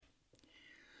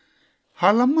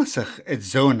هلا مسخ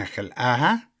اتزونخ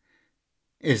الآها.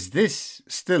 Is this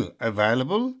still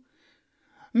available?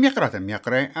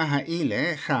 ميقرة آها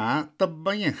إيلي خا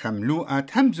طبين خملوءة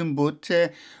همزنبوت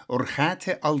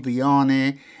أرخات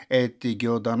الضيانة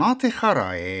جودانات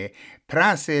خراي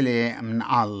براسلي من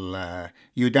على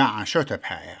يداع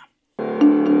شوتبهايا.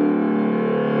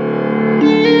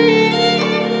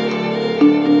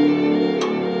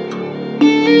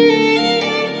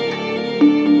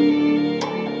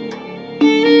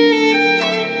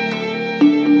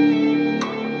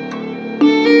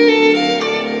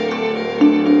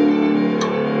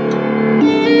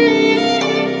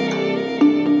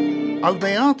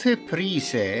 الضيات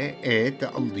بريسة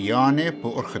الضيانة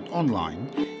بأرخد أونلاين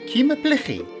كيما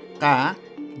بلخي قا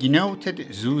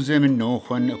جنوتد زوزة من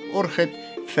نوخن بأرخد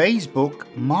فيسبوك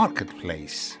ماركت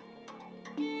بليس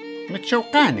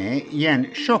متشوقانة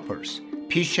ين شوبرز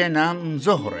بيشنا من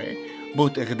زهرة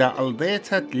بوت إغداء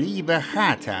الضيتها تليبة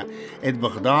خاتا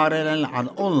بغدارة على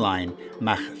الأونلاين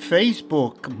مخ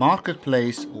فيسبوك ماركت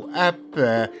بليس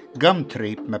وأب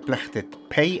جمتريب مبلختة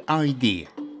باي آي دي.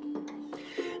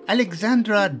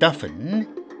 ألكسندرا دافن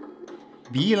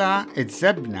بيلا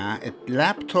اتزبنا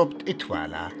اللابتوب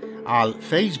اتوالا على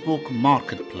فيسبوك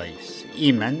ماركت بليس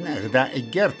إيمن غداء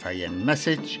الجرتا ين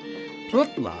مسج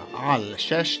تطلع على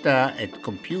شاشة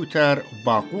الكمبيوتر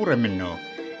باقورة منه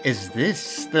Is this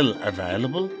still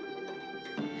available?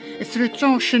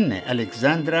 استريتشون شنة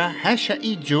ألكسندرا هاشا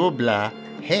جواب لا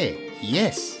هي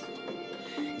yes.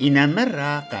 إنا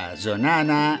مرة قا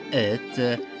زونانا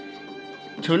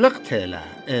تلقتلا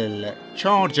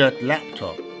الشارجر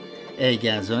لابتوب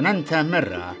ايجا زوننتا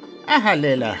مرة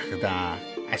اهللا خدا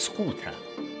اسقوتا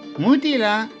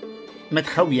موديلا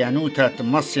متخويانوتا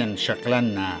تمصين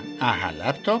شقلنا اها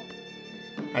لابتوب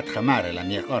اتخمار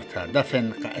لم يقرتا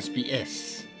دفن قا اس بي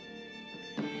اس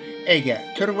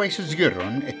ايجا ترويس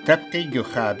زجرون التبقي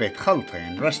جوخا بيت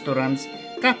خلطين رستورانز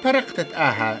قا برقتت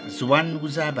اها زوان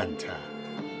وزابنتا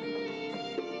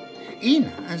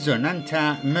إينا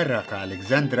زونانتا مرقة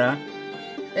ألكسندرا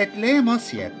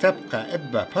اتليموس تبقى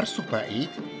إبا برسوبايت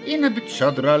إينا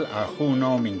بتشدر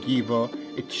الآخونو من جيبو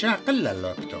اتشاقل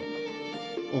اللابتوب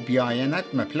وبياينت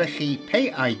مبلخي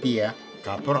باي آي دي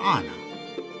قابرعانا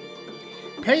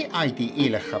باي آي دي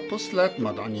إلى خبصلت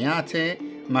مضعنياتي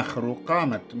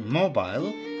مخروقامة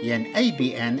موبايل ين أي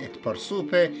بي إن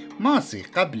اتبرسوبة ماسي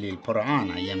قبل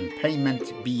البرعانا ين بايمنت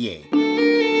بيي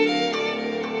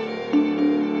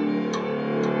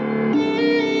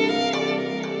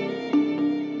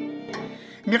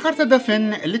ميقرتا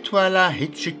دفن لتوالا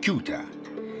هيتشكيوتا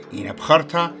إينا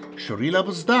بخرتا شريلا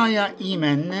بصدايا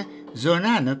إيمن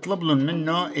زونان طلبلن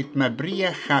منه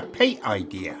اتمبريا خا باي آي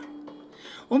دي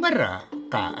ومرة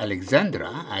قا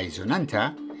ألكسندرا أي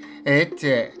زونانتا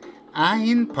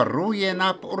آين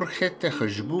بروينا بأرخت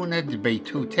خجبونة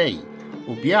بيتوتي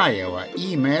وبيايا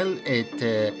وإيميل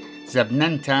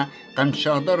زبننتا قم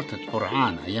شادرت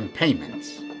برعانا ين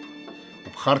بايمنتس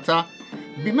وبخرتا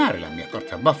بمار لم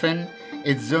يقرتا بفن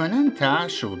اتزوننتا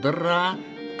شو ضرا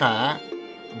قا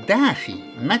داخي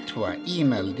متوى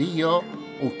إيميل ديو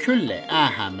وكل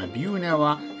آها مبيونة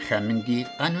وخمندي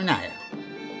قانونايا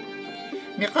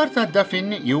مقارتا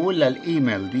دفن يولى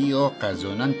الإيميل ديو قا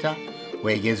زوننتا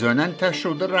ويجي زوننتا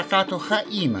شو ضرا قاتو خا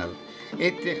إيميل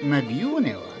ات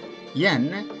مبيونة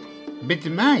ين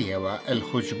بدمايا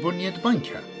الخجبون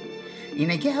يدبنكا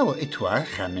إنا جاوة اتوا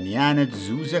خامنيانة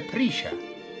زوزة بريشة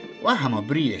وهم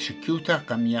بريلة شكيوتا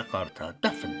قم يقارتا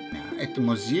دفن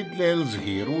اتمزيد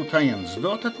للزهيروتا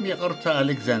ينزدوتت ميقارتا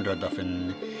ألكسندرا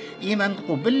دفن إيمن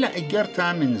قبلا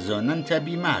اجرتا من زوننتا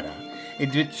بمارا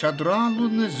ادوت شدرالو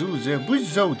نزوزة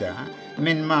بالزودة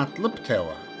من ما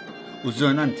طلبتوا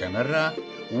وزوننتا مرة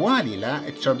واليلا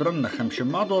اتشدرن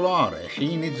 $500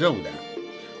 حين زودة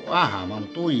وآها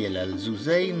منطوية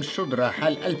للزوزي مشدرة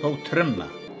حال ألبا وترمة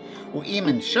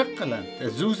وإيمن شقلت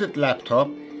زوزة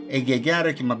لابتوب اجي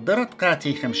جارك مقدرت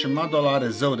قاتي $500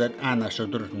 زودت أنا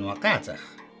شدرت وقاتخ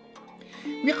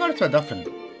ميقارت دفن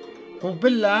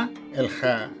قبلا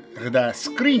غدا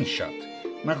سكرين شوت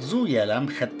مغزوية لم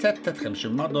خطتت $500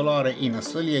 إينا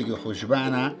صلية جو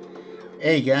خجبانا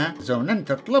ايجا زونن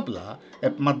تطلب لا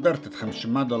بمقدرت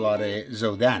 $500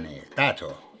 زوداني قاتو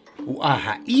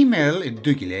وآها إيميل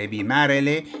الدجلة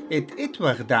بمارلي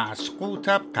اتوغدع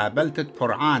سقوطة بقابلت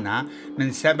برعانا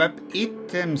من سبب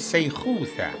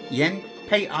مسيخوثة ين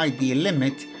pay ID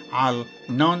limit على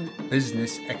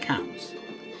non-business accounts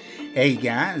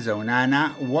ايجا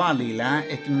زونانا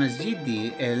واليلا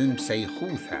اتمزيدي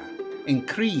المسيخوثة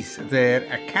increase their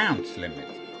accounts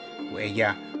limit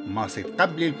وايجا ما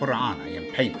قبل البرعانا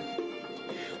ين payment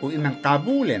وإمن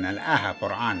قابولنا الآها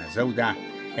برعانا زودة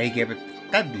ايجا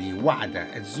قبلي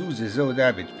وعدة الزوز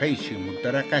زودا بتبيشي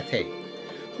مدرقتي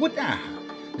وداها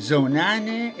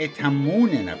زوناني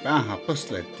اتهموننا باها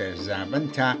بصلت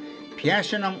زابنتا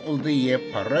بياشنم ألضية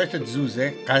بريت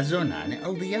زوزة قازوناني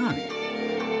ألضياني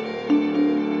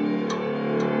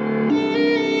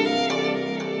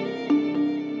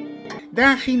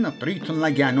داخي نطريت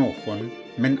لجانوخن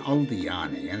من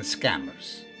ألضياني ين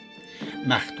سكامرز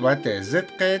مختوت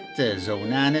زدقت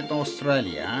زونانة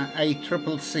أستراليا أي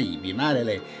تريبل سي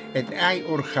بمالي ات أي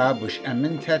أرخا بش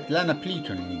أمنتت لنا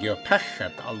بليتون جو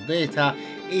بخت الديتا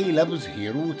إي لبز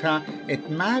هيروتا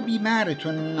ات ما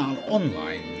بمارتون على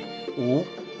الأونلاين و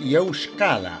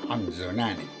يوشقالة عن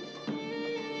زوناني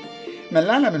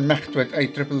ملالا من مختوت أي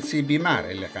تريبل سي بمار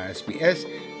اللي خا اس بي اس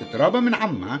تضربه من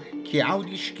عما كي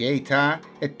عودي شكيتا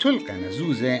التلقى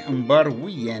نزوزة انبار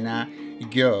ويانا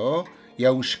جو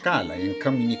يوشقالة ين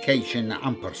كوميونيكيشن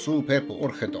عن برسوبة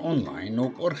بأرخد أونلاين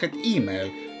وبأرخد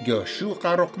إيميل جو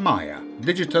شوقة رقمايا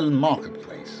ديجيتال ماركت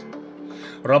بليس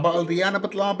رابع الديانة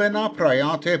بطلابنا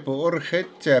براياتي بأرخد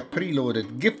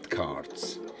بريلودد جيفت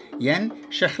كاردز ين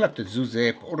شخلبت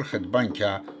تزوزة بأرخد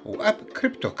بنكا وأب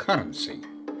كريبتو كارنسي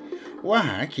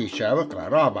وهاكي شاوق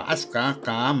رابع أسقا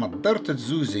قام الضرط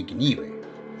تزوزة جنيوة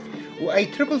وأي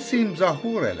تريبل سي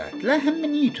مزاهورة لات لا هم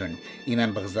من يتون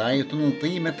إيمان بغزايتون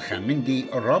طيمة خامندي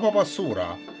رابا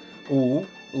باصورة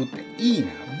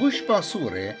وتقينا بوش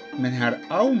باصورة من هر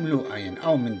أو ملوئين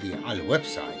أو مندي على الويب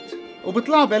سايت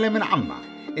وبطلاب لي من عما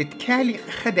اتكالي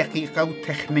خدقيقة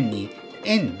وتخمني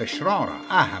إن بشرارة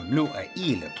ملوئة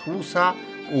إيلة روسا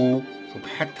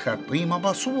وبحتخ طيمة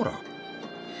باصورة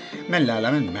من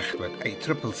لا من مخوت أي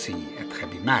تريبل سي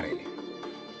اتخبي مارلي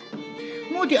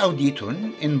مودي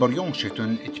أوديتون إن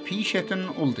بريونشتون اتبيشتون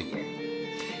ألضية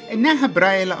إنها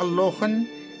برايل اللوخن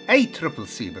أي تريبل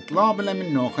سي بطلابلا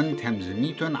من نوخن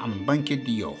تهمزميتون عن بنك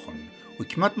الديوخن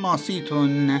وكمت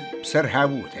ماصيتون بسر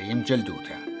هاووتا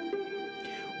يمجلدوتا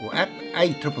وأب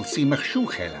أي تريبل سي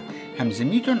مخشوخة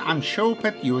همزميتون عن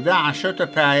شوبت يوداع شوتا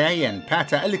بايين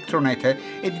باتا إلكترونيتا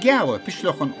اتجاوة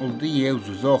بشلوخن ألضية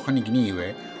وزوزوخن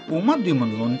جنيوة ومضي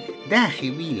منلون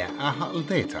داخي ويلا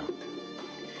ألضيتا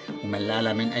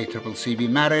وملالا من أي تريبل سي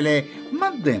بمارلي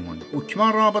مضيمون وكمان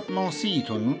رابط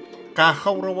موسيتون قا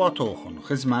خورواطوخن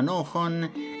خزمانوخن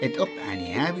ات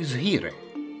أني هاوي زهيرة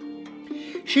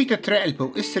شيتا تري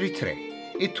ألبو إسري تري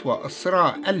اتوا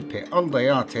إسراء ألبي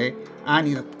ألضياتي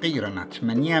آني تقيرنا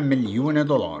 8 مليون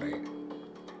دولار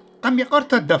قم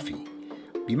يقرت الدفي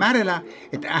بمارلا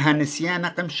اتأها نسيانا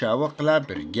قم شاوقلا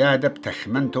برجادة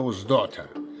بتخمنتو وزدوعتا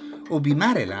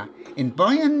وبمارلا إن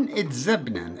باين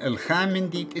اتزبنان الخامن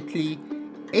ديت اتلي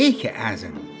ايك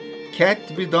آزن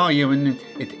كات بضاية من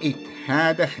ات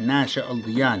هذا خناشة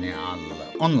الضيانة على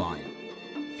الأونلاين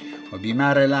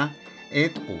وبمارلا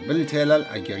ات قبلت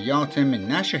للأجريات من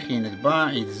ناشخين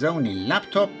اتباع يتزوني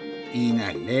اللابتوب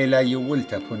إينا ليلة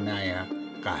يولتا بنايا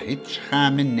قاهتش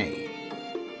خامني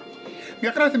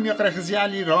يقرأ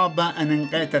خزيالي رابا أن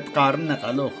انقيت تقارن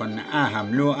قلوخن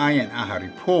ملو آين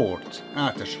ريبورت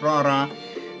تشرارة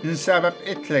نسبب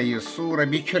اتلي الصورة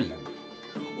بكلن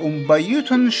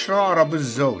ومبيوتن شرارة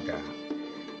بالزودة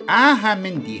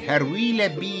مندي هرويلة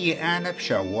بي أنا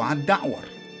بشوع الدعور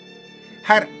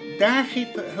هر داخل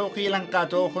هوقيلا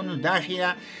قاتوخن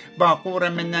وداخل باقورة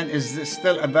منن is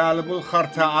still available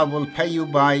خرطة أول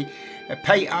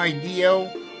pay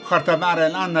idea خرطة بعد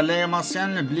الآن ليه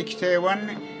مصين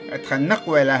بليكتيون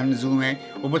تخنقوا لهم زومة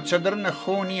وبتشدرن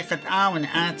خوني قد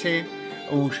آتي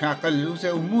وشاقل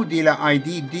لوزة ومودي لا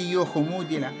ايدي ديوخ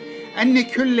ومودي لا أن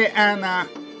كل أنا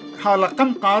حالا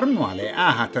قم قارن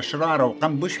والي تشرارة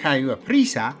وقم بش هاي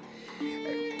وبريسا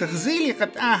تغزيلي قد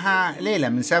ليلة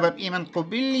من سبب إيمان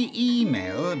قبلي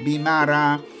إيميل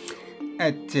بمارا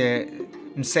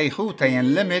مسيخوتا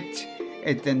ينلمت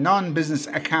النون بزنس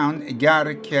اكاونت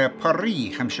جارك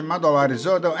بري $500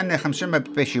 زودة وأنا 500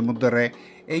 ببشي مضرة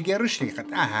جارش لي قد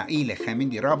إيلة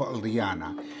خامندي رابع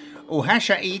الضيانة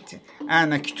وهاشايت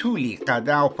أنا كتولي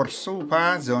قاداو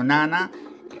برسوبا زونانا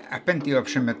أبنتي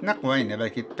وبشمت نقوى إن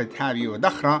بكت بتهابي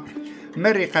ودخرة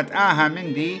مري قد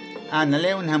مندي أنا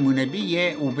لونها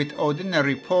منبية وبتقودنا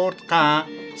ريبورت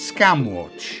سكام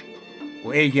ووتش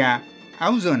وإيجا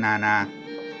أو زونانا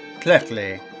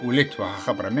تلقلي ولتوها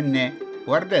خبر مني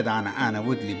وردد أنا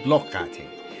ودلي بلوكاتي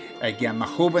أجا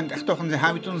مخوبن اختوخن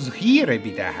زهاويتون زخيرة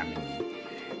بداها مني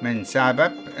من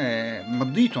سبب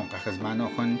مضيتون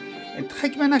قخزمانوخن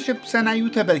تخيمنا شب سنة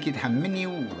يوتا بلكي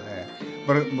تحمني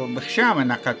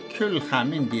وبخشامنا قد كل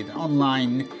خامن ديد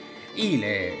أونلاين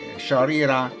إلى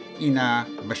شريرة إنا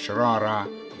بشرارة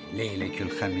ليلة كل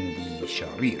خامن دي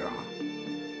شريرة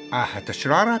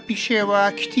تشرارا بيشيوا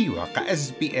كتيوا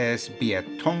SBS بيت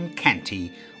توم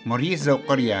كانتي مريزة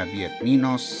وقرية بيت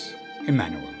نينوس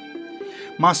إيمانويل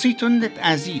ما صيتن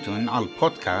لتأزيتن على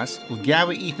البودكاست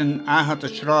وجاوي إيتن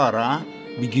تشرارا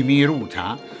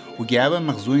بجميروتها وجاوي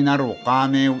مغزوينا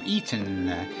الرقامة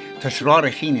وإيتن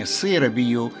تشرار خيني الصير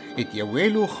بيو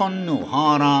اتيويلو خنو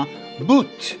هارا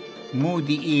بوت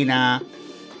مودي إينا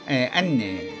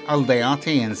أن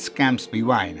الضياطين سكامس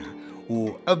بيواينا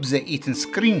وأبزا إيتن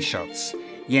سكرين شوتس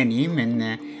يعني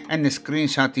من أن سكرين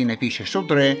شوتين بيش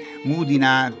شدرة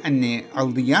مودنا أن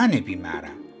الضيانة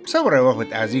بمارا بصورة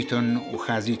وقت أزيتن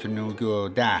وخازيتن وجو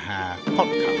داها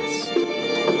بودكاست